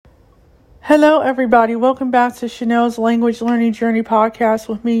Hello, everybody. Welcome back to Chanel's Language Learning Journey podcast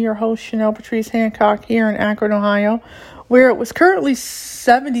with me, your host, Chanel Patrice Hancock, here in Akron, Ohio, where it was currently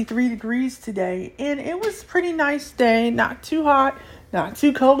 73 degrees today. And it was a pretty nice day, not too hot, not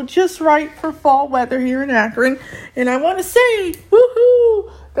too cold, just right for fall weather here in Akron. And I want to say,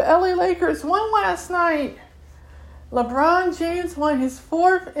 woohoo, the LA Lakers won last night. LeBron James won his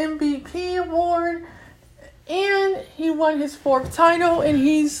 4th MVP award. And he won his 4th title, and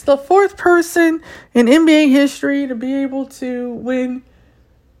he's the 4th person in NBA history to be able to win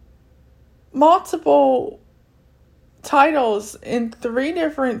multiple titles in 3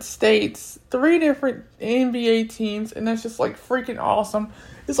 different states, 3 different NBA teams, and that's just like freaking awesome.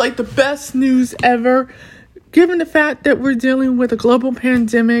 It's like the best news ever, given the fact that we're dealing with a global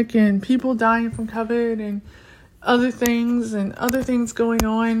pandemic and people dying from COVID and other things going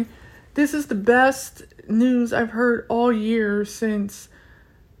on. This is the best news I've heard all year since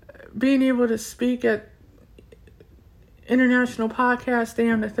being able to speak at International Podcast Day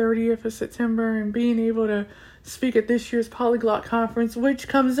on the 30th of September and being able to speak at this year's Polyglot Conference, which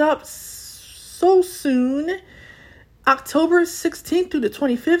comes up so soon, October 16th through the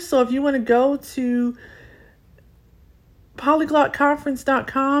 25th. So if you want to go to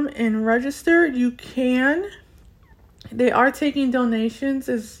polyglotconference.com and register, you can. They are taking donations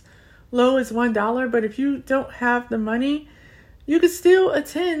as low as $1, but if you don't have the money, you can still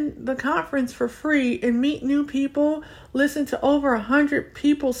attend the conference for free and meet new people, listen to over 100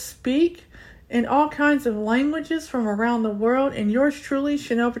 people speak in all kinds of languages from around the world, and yours truly,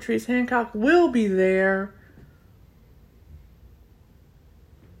 Chanel Patrice Hancock, will be there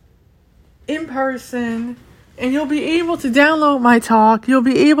in person, and you'll be able to download my talk, you'll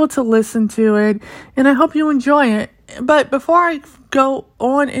be able to listen to it, and I hope you enjoy it. But before I go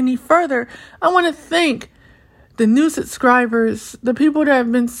on any further, I want to thank the new subscribers, the people that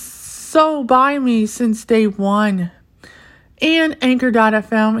have been so by me since day one, and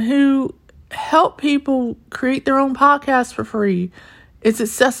Anchor.fm, who help people create their own podcasts for free. It's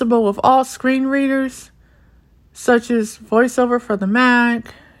accessible with all screen readers, such as VoiceOver for the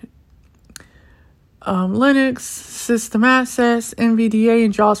Mac, Linux, System Access, NVDA,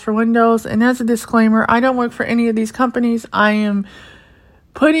 and JAWS for Windows. And as a disclaimer, I don't work for any of these companies. I am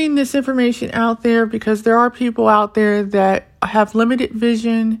putting this information out there because there are people out there that have limited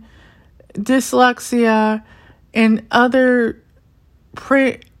vision, dyslexia, and other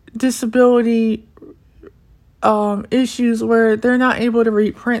disability issues where they're not able to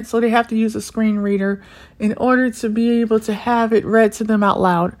read print, so they have to use a screen reader in order to be able to have it read to them out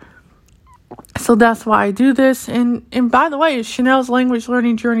loud. So that's why I do this. And by the way, it's Chanel's Language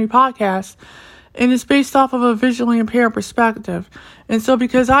Learning Journey podcast. And it's based off of a visually impaired perspective. And so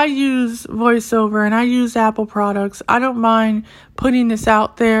because I use VoiceOver and I use Apple products, I don't mind putting this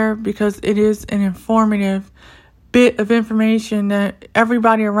out there because it is an informative bit of information that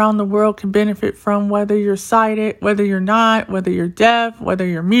everybody around the world can benefit from, whether you're sighted, whether you're not, whether you're deaf, whether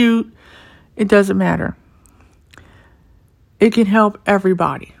you're mute. It doesn't matter. It can help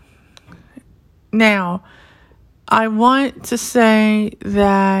everybody. Now, I want to say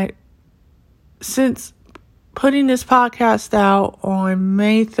that since putting this podcast out on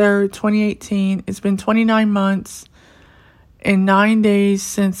May 3rd, 2018, it's been 29 months and 9 days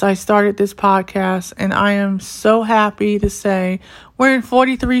since I started this podcast, and I am so happy to say we're in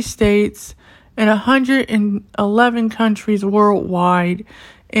 43 states and 111 countries worldwide,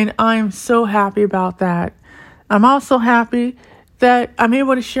 and I am so happy about that. I'm also happy that I'm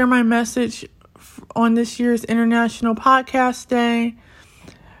able to share my message on this year's International Podcast Day,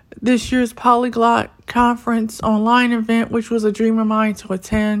 this year's Polyglot Conference online event, which was a dream of mine to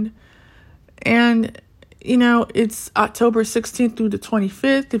attend. And, it's October 16th through the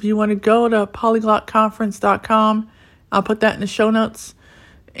 25th. If you want to go to polyglotconference.com, I'll put that in the show notes.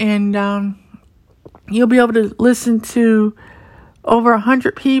 And you'll be able to listen to over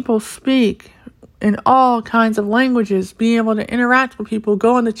 100 people speak in all kinds of languages, be able to interact with people,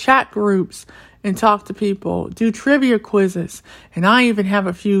 go in the chat groups and talk to people, do trivia quizzes. And I even have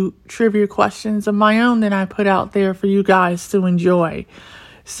a few trivia questions of my own that I put out there for you guys to enjoy.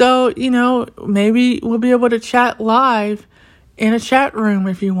 So, maybe we'll be able to chat live in a chat room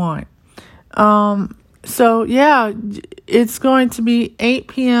if you want. So, yeah, it's going to be 8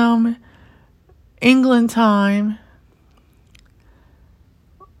 p.m. England time,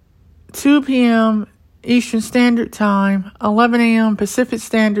 2 p.m. Eastern Standard Time, 11 a.m. Pacific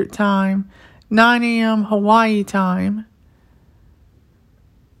Standard Time, 9 a.m. Hawaii time,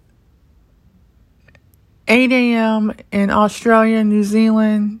 8 a.m. in Australia, New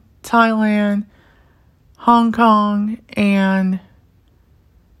Zealand, Thailand, Hong Kong, and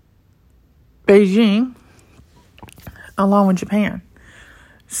Beijing, along with Japan.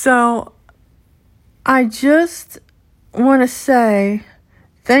 So I just want to say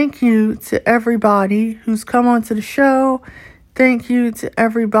thank you to everybody who's come onto the show. Thank you to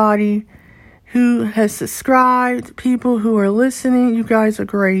everybody who has subscribed, people who are listening. You guys are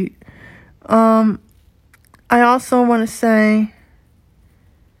great. I also want to say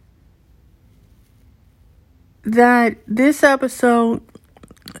that this episode,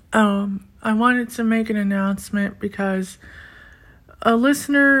 I wanted to make an announcement because a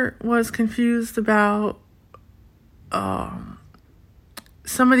listener was confused about some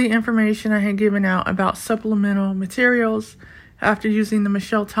of the information I had given out about supplemental materials after using the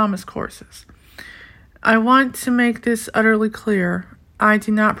Michelle Thomas courses. I want to make this utterly clear. I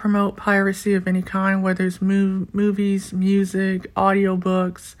do not promote piracy of any kind, whether it's movies, music,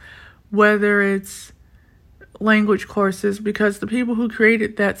 audiobooks, whether it's language courses, because the people who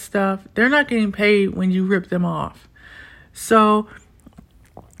created that stuff, they're not getting paid when you rip them off. So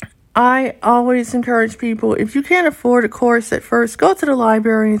I always encourage people, if you can't afford a course at first, go to the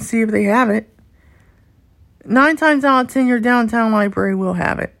library and see if they have it. 9 times out of 10, your downtown library will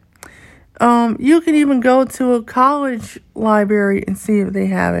have it. You can even go to a college library and see if they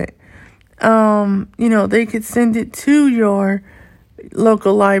have it. They could send it to your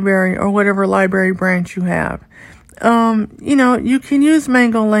local library or whatever library branch you have. You can use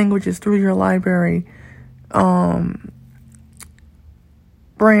Mango Languages through your library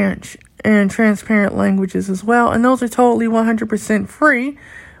branch, and Transparent Languages as well. And those are totally 100% free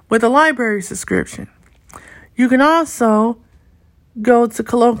with a library subscription. You can also go to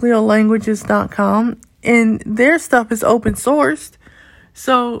colloquiallanguages.com, and their stuff is open sourced.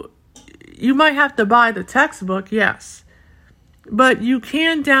 So you might have to buy the textbook, yes. But you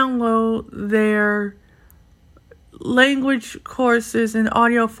can download their language courses in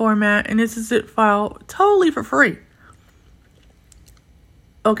audio format, and it's a zip file totally for free.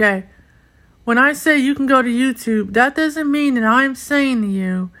 Okay. When I say you can go to YouTube, that doesn't mean that I'm saying to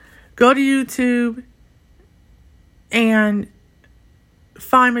you, go to YouTube and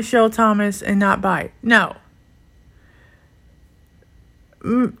find Michelle Thomas and not buy it. No.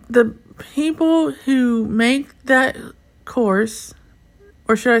 The people who make that course,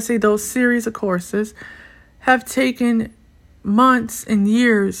 or should I say those series of courses, have taken months and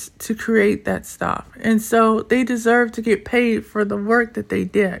years to create that stuff. And so they deserve to get paid for the work that they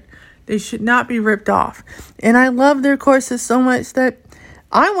did. They should not be ripped off. And I love their courses so much that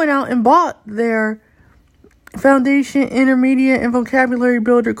I went out and bought their Foundation, Intermediate, and Vocabulary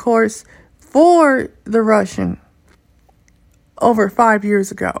Builder course for the Russian over 5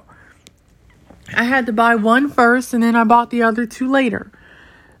 years ago. I had to buy one first, and then I bought the other 2 later.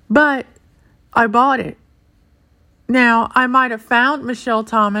 But I bought it. Now, I might have found Michelle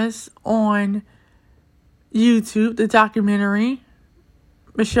Thomas on YouTube, the documentary,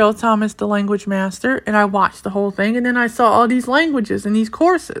 Michelle Thomas, the Language Master, and I watched the whole thing, and then I saw all these languages and these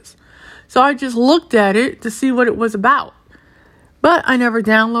courses. So I just looked at it to see what it was about. But I never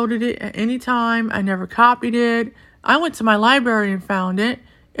downloaded it at any time. I never copied it. I went to my library and found it,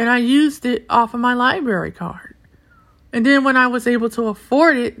 and I used it off of my library card. And then when I was able to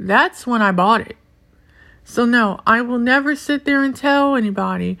afford it, that's when I bought it. So no, I will never sit there and tell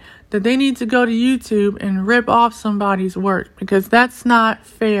anybody that they need to go to YouTube and rip off somebody's work, because that's not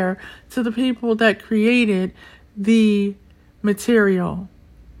fair to the people that created the material.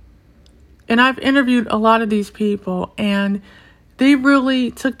 And I've interviewed a lot of these people, and they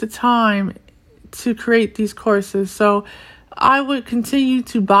really took the time to create these courses. So I would continue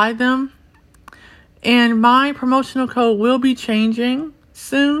to buy them. And my promotional code will be changing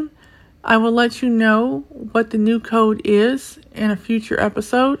soon. I will let you know what the new code is in a future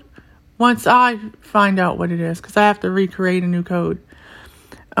episode once I find out what it is, because I have to recreate a new code.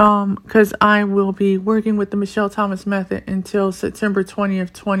 Because I will be working with the Michelle Thomas method until September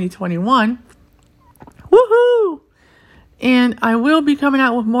 20th, 2021. Woohoo! And I will be coming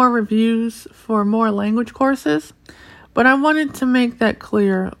out with more reviews for more language courses. But I wanted to make that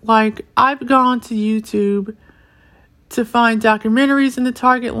clear. Like, I've gone to YouTube to find documentaries in the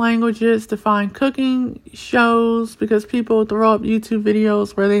target languages, to find cooking shows, because people throw up YouTube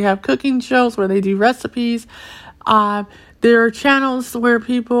videos where they have cooking shows, where they do recipes. There are channels where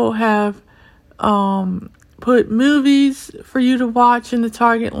people have put movies for you to watch in the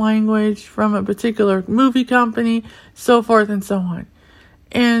target language from a particular movie company, so forth and so on.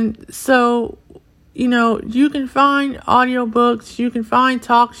 And so, you can find audiobooks, you can find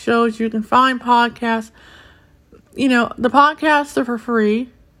talk shows, you can find podcasts. The podcasts are for free.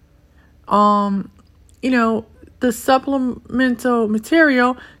 the supplemental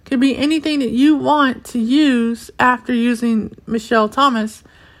material can be anything that you want to use after using Michel Thomas.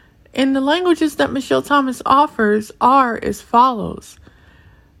 And the languages that Michel Thomas offers are as follows: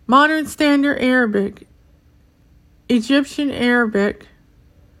 Modern Standard Arabic, Egyptian Arabic,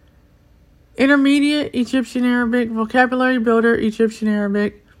 Intermediate Egyptian Arabic, Vocabulary Builder Egyptian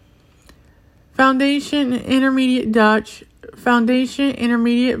Arabic, Foundation Intermediate Dutch, Foundation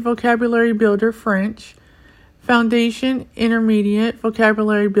Intermediate Vocabulary Builder French, Foundation Intermediate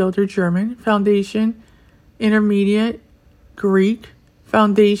Vocabulary Builder German, Foundation Intermediate Greek,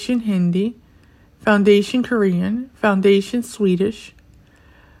 Foundation Hindi, Foundation Korean, Foundation Swedish,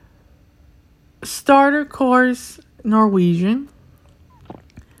 Starter Course Norwegian,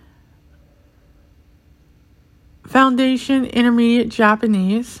 Foundation Intermediate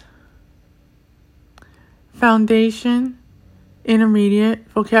Japanese, Foundation Intermediate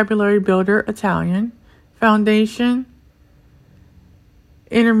Vocabulary Builder Italian, Foundation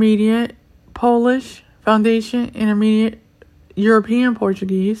Intermediate Polish, Foundation Intermediate European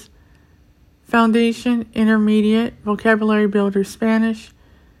Portuguese, Foundation Intermediate Vocabulary Builder Spanish,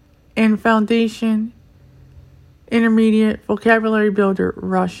 and Foundation Intermediate Vocabulary Builder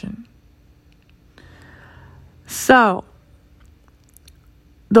Russian. So,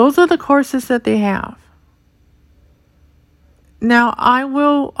 those are the courses that they have. Now, I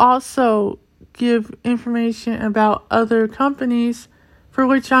will also give information about other companies for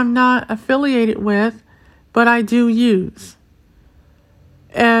which I'm not affiliated with, but I do use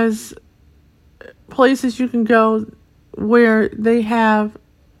as places you can go where they have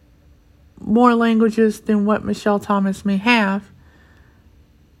more languages than what Michel Thomas may have,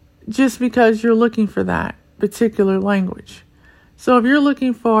 just because you're looking for that particular language. So if you're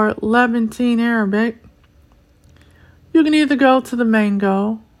looking for Levantine Arabic, you can either go to the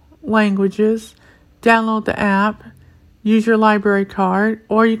Mango Languages, download the app, use your library card,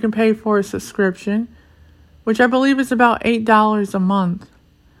 or you can pay for a subscription, which I believe is about $8 a month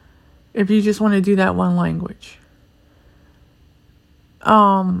if you just want to do that one language.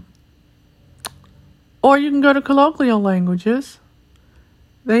 Or you can go to Colloquial Languages.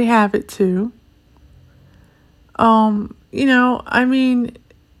 They have it too.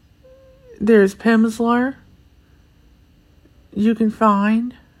 There's Pimsleur. You can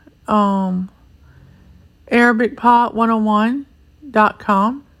find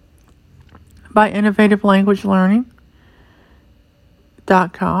ArabicPod101.com by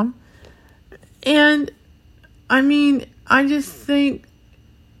InnovativeLanguageLearning.com. And I just think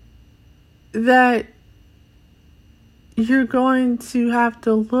that you're going to have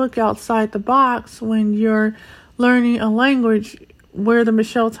to look outside the box when you're learning a language where the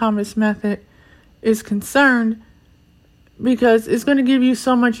Michel Thomas method is concerned, because it's going to give you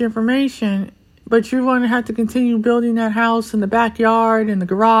so much information, but you're going to have to continue building that house and the backyard and the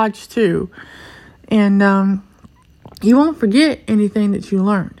garage too. And you won't forget anything that you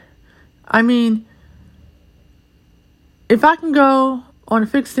learned. If I can go on a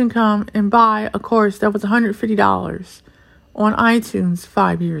fixed income and buy a course that was $150 on iTunes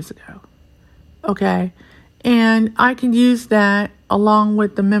 5 years ago, okay, and I can use that along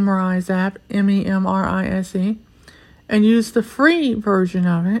with the Memrise app, MEMRISE, and use the free version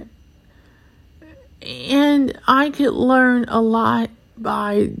of it, and I could learn a lot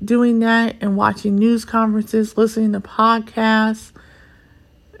by doing that and watching news conferences, listening to podcasts.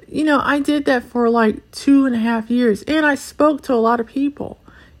 I did that for like 2.5 years, and I spoke to a lot of people,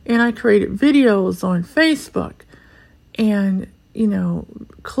 and I created videos on Facebook and,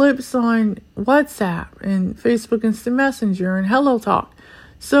 clips on WhatsApp and Facebook Instant Messenger and Hello Talk.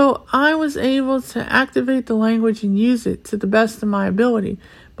 So I was able to activate the language and use it to the best of my ability.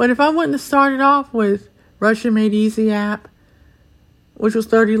 But if I wouldn't have started off with Russian Made Easy app, which was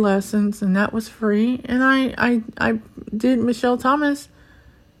 30 lessons, and that was free, and I did Michel Thomas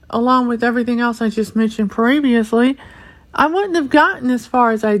along with everything else I just mentioned previously, I wouldn't have gotten as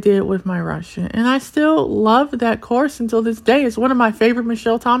far as I did with my Russian. And I still love that course until this day. It's one of my favorite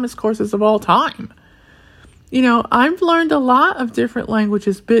Michel Thomas courses of all time. I've learned a lot of different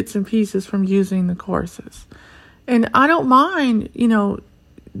languages, bits and pieces from using the courses. And I don't mind,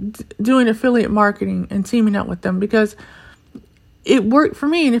 doing affiliate marketing and teaming up with them, because it worked for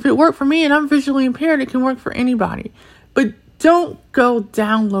me. And if it worked for me and I'm visually impaired, it can work for anybody. But don't go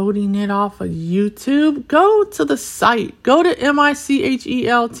downloading it off of YouTube. Go to the site. Go to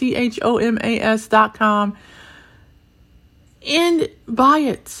MICHELTHOMAS.com and buy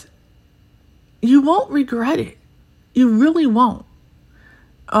it. You won't regret it. You really won't.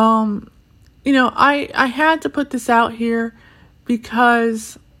 I had to put this out here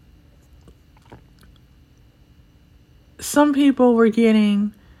because some people were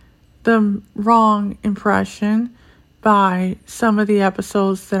getting the wrong impression by some of the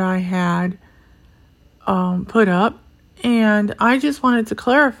episodes that I had put up. And I just wanted to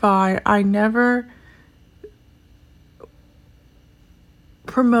clarify, I never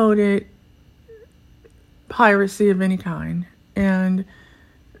promoted piracy of any kind. And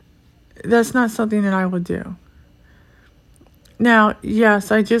that's not something that I would do. Now,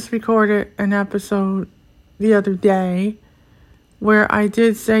 yes, I just recorded an episode the other day where I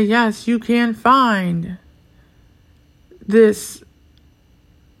did say, yes, you can find this,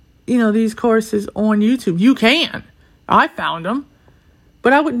 these courses on YouTube. You can. I found them.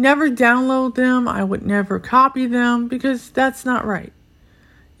 But I would never download them. I would never copy them because that's not right.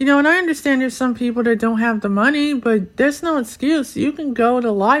 And I understand there's some people that don't have the money, but there's no excuse. You can go to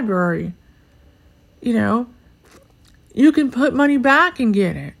the library. You can put money back and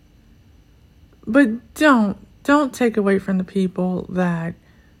get it. But don't take away from the people that,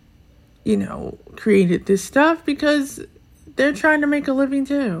 created this stuff, because they're trying to make a living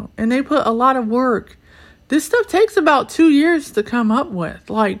too. And they put a lot of work. This stuff takes about 2 years to come up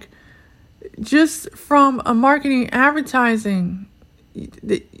with. Like, just from a marketing advertising,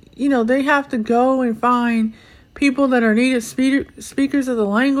 they have to go and find people that are native speakers of the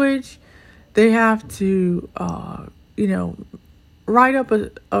language. They have to, write up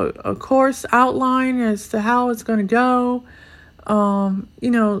a course outline as to how it's going to go, and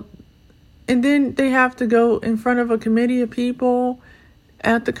then they have to go in front of a committee of people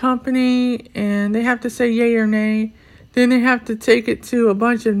at the company, and they have to say yay or nay. Then they have to take it to a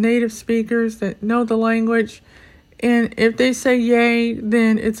bunch of native speakers that know the language, and if they say yay,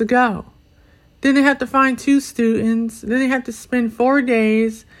 then it's a go. Then they have to find 2 students. Then they have to spend 4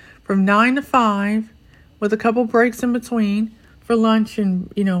 days from 9 to 5 with a couple breaks in between for lunch and,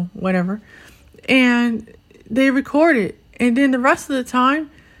 whatever. And they record it. And then the rest of the time,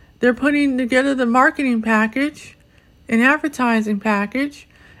 they're putting together the marketing package and advertising package.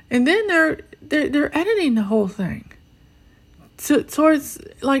 And then they're editing the whole thing towards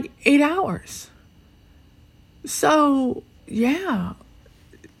like 8 hours. So, yeah,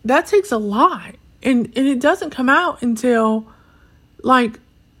 that takes a lot. And it doesn't come out until like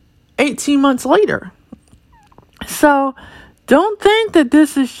 18 months later. So don't think that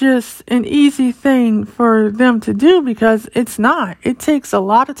this is just an easy thing for them to do, because it's not. It takes a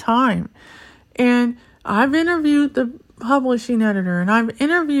lot of time. And I've interviewed the publishing editor, and I've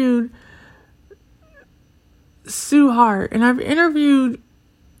interviewed Sue Hart, and I've interviewed,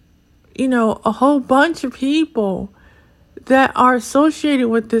 a whole bunch of people that are associated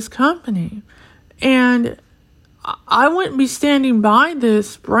with this company. And I wouldn't be standing by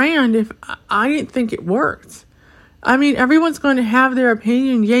this brand if I didn't think it worked. I mean, everyone's going to have their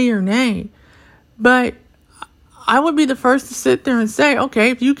opinion, yay or nay. But I would be the first to sit there and say, okay,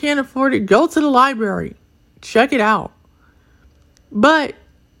 if you can't afford it, go to the library. Check it out. But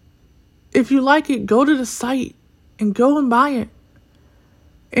if you like it, go to the site and go and buy it.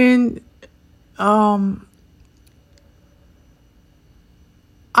 And I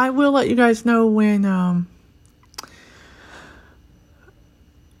will let you guys know when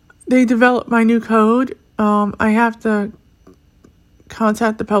they develop my new code. I have to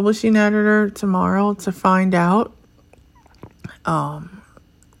contact the publishing editor tomorrow to find out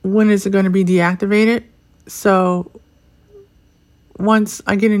when is it going to be deactivated. So once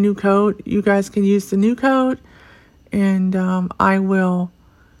I get a new code, you guys can use the new code, and I will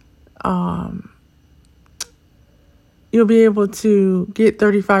you'll be able to get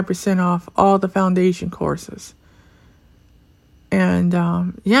 35% off all the foundation courses. And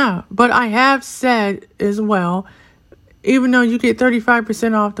but I have said as well, even though you get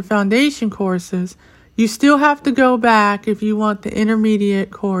 35% off the foundation courses, you still have to go back if you want the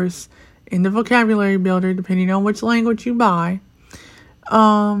intermediate course in the vocabulary builder, depending on which language you buy.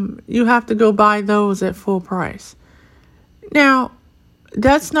 You have to go buy those at full price. Now,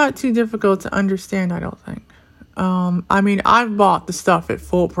 that's not too difficult to understand, I don't think. I mean, I've bought the stuff at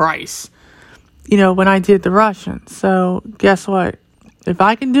full price, when I did the Russian. So guess what? If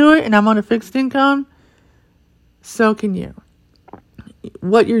I can do it and I'm on a fixed income, so can you.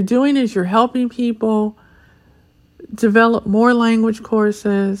 What you're doing is you're helping people develop more language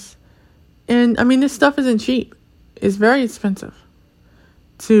courses. And I mean, this stuff isn't cheap. It's very expensive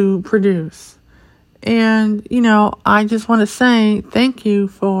to produce. And, I just want to say thank you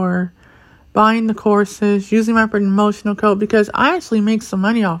for buying the courses, using my promotional code, because I actually make some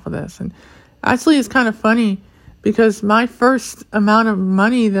money off of this. And actually, it's kind of funny because my first amount of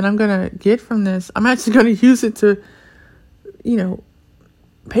money that I'm going to get from this, I'm actually going to use it to,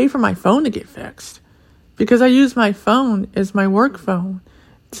 pay for my phone to get fixed. because I use my phone as my work phone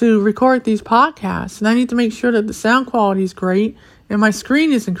to record these podcasts. And I need to make sure that the sound quality is great and my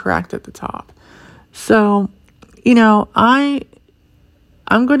screen isn't cracked at the top. So, I'm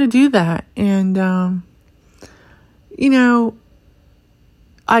going to do that. And,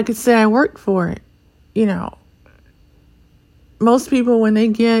 I could say I worked for it. Most people, when they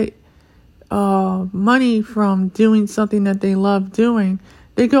get money from doing something that they love doing,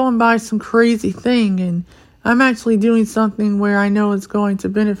 they go and buy some crazy thing. And I'm actually doing something where I know it's going to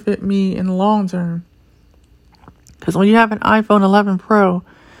benefit me in the long term. Because when you have an iPhone 11 Pro,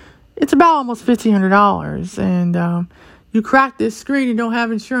 it's about almost $1,500. And you crack this screen and don't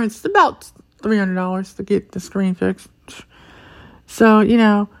have insurance, it's about $300 to get the screen fixed. So,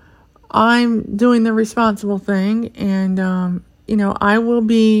 I'm doing the responsible thing. And, I will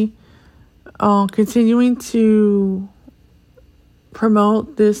be continuing to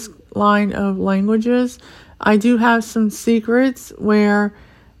promote this line of languages. I do have some secrets where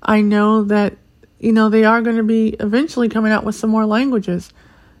I know that, they are going to be eventually coming out with some more languages,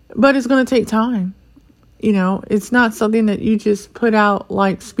 but it's going to take time. It's not something that you just put out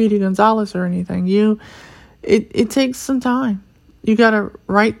like Speedy Gonzalez or anything. It takes some time. You got to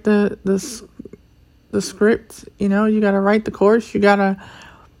write the script, you got to write the course. You got to,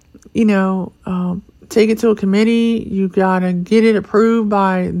 take it to a committee. You got to get it approved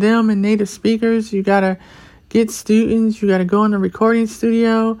by them and native speakers. You got to get students. You got to go in the recording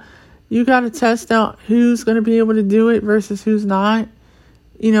studio. You got to test out who's going to be able to do it versus who's not,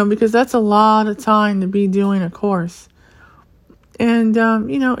 because that's a lot of time to be doing a course. And,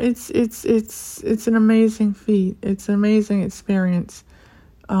 it's an amazing feat. It's an amazing experience,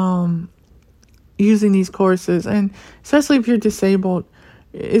 using these courses. And especially if you're disabled,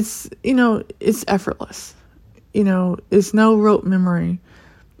 it's effortless. It's no rote memory.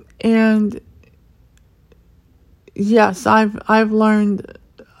 And yes, I've learned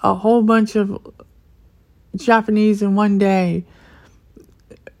a whole bunch of Japanese in one day,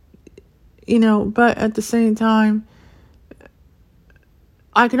 but at the same time,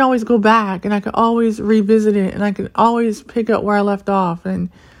 I can always go back and I can always revisit it and I can always pick up where I left off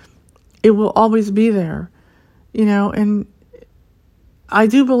and it will always be there, and I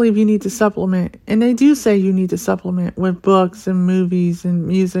do believe you need to supplement, and they do say you need to supplement with books and movies and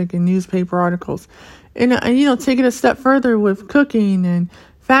music and newspaper articles. And take it a step further with cooking and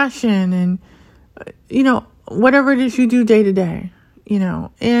fashion and, whatever it is you do day to day,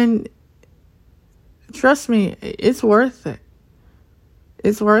 and trust me, it's worth it.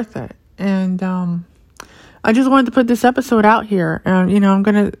 It's worth it. And, I just wanted to put this episode out here. I'm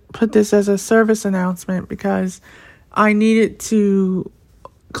going to put this as a service announcement because I needed to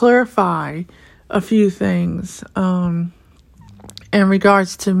clarify a few things, in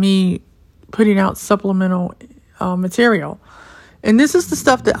regards to me putting out supplemental material. And this is the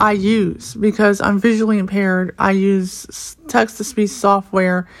stuff that I use because I'm visually impaired. I use text-to-speech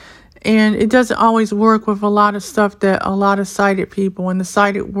software, and it doesn't always work with a lot of stuff that a lot of sighted people in the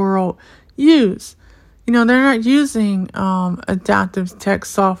sighted world use. They're not using adaptive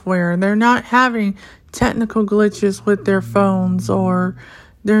text software. They're not having technical glitches with their phones, or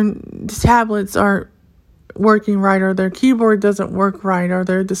their tablets aren't working right, or their keyboard doesn't work right, or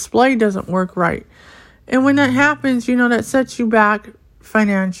their display doesn't work right. And when that happens, that sets you back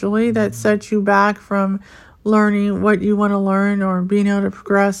financially. That sets you back from learning what you want to learn or being able to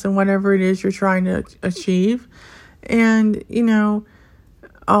progress in whatever it is you're trying to achieve. And,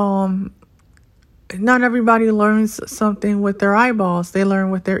 not everybody learns something with their eyeballs. They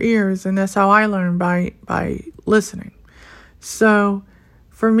learn with their ears. And that's how I learn, by listening. So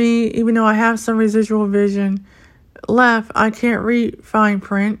for me, even though I have some residual vision left, I can't read fine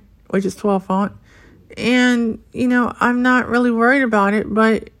print, which is 12 font. And, I'm not really worried about it.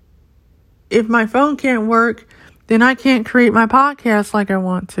 But if my phone can't work, then I can't create my podcast like I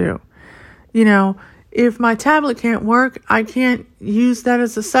want to. If my tablet can't work, I can't use that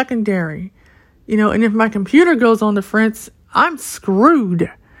as a secondary. And if my computer goes on the fritz, I'm screwed.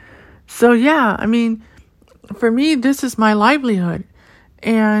 So yeah, for me, this is my livelihood.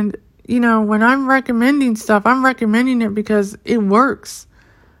 And, when I'm recommending stuff, I'm recommending it because it works.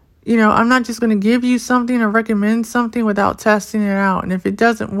 I'm not just going to give you something or recommend something without testing it out. And if it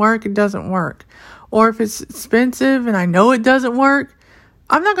doesn't work, it doesn't work. Or if it's expensive and I know it doesn't work,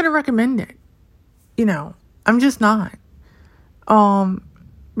 I'm not going to recommend it. I'm just not.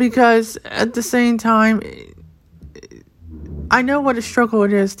 Because at the same time, I know what a struggle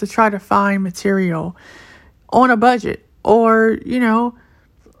it is to try to find material on a budget, or,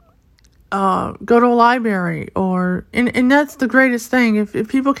 go to a library, and that's the greatest thing. If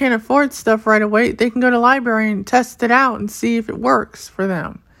people can't afford stuff right away, they can go to a library and test it out and see if it works for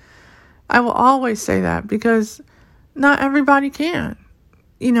them. I will always say that because not everybody can,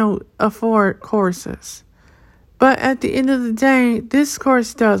 afford courses. But at the end of the day, this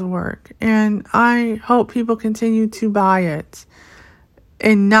course does work, and I hope people continue to buy it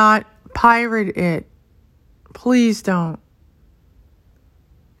and not pirate it. Please don't.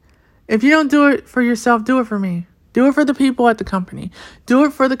 If you don't do it for yourself, do it for me. Do it for the people at the company. Do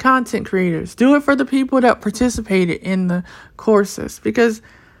it for the content creators. Do it for the people that participated in the courses because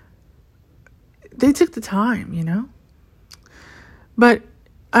they took the time, But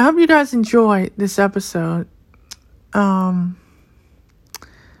I hope you guys enjoyed this episode. I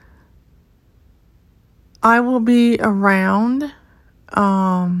will be around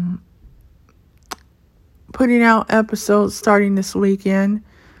putting out episodes starting this weekend,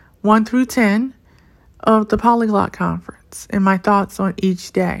 1 through 10 of the Polyglot Conference and my thoughts on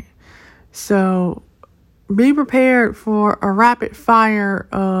each day. So be prepared for a rapid fire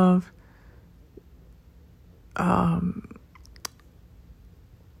of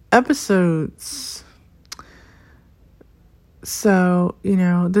episodes. So,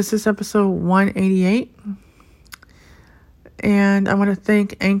 this is episode 188. And I want to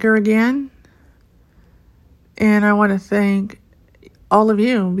thank Anchor again. And I want to thank all of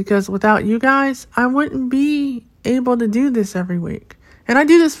you because without you guys, I wouldn't be able to do this every week. And I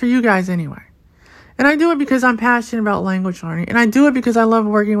do this for you guys anyway. And I do it because I'm passionate about language learning. And I do it because I love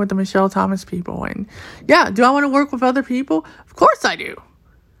working with the Michelle Thomas people. And yeah, do I want to work with other people? Of course I do.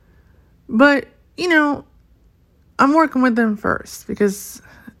 But, I'm working with them first because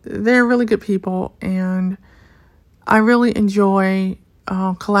they're really good people. And I really enjoy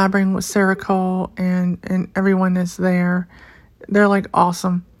collaborating with Sarah Cole and everyone that's there. They're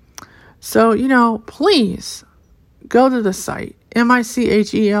awesome. So, please go to the site,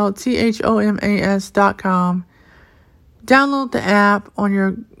 MICHELTHOMAS.com. Download the app on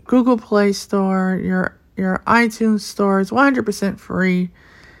your Google Play Store, your iTunes store. It's 100% free.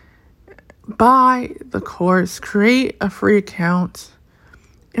 Buy the course. Create a free account.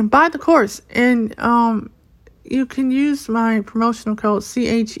 And buy the course. And you can use my promotional code,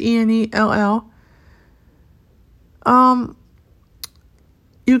 CHENELL.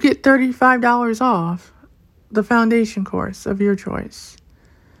 You get $35 off the foundation course of your choice.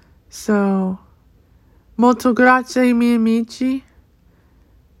 So, molto grazie miei amici.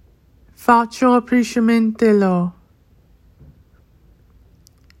 Faccio appreciamente lo.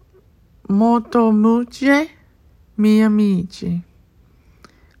 Molto muche miei amici.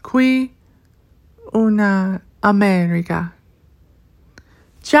 Qui una America.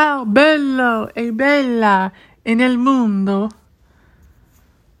 Ciao bello e bella e nel mondo.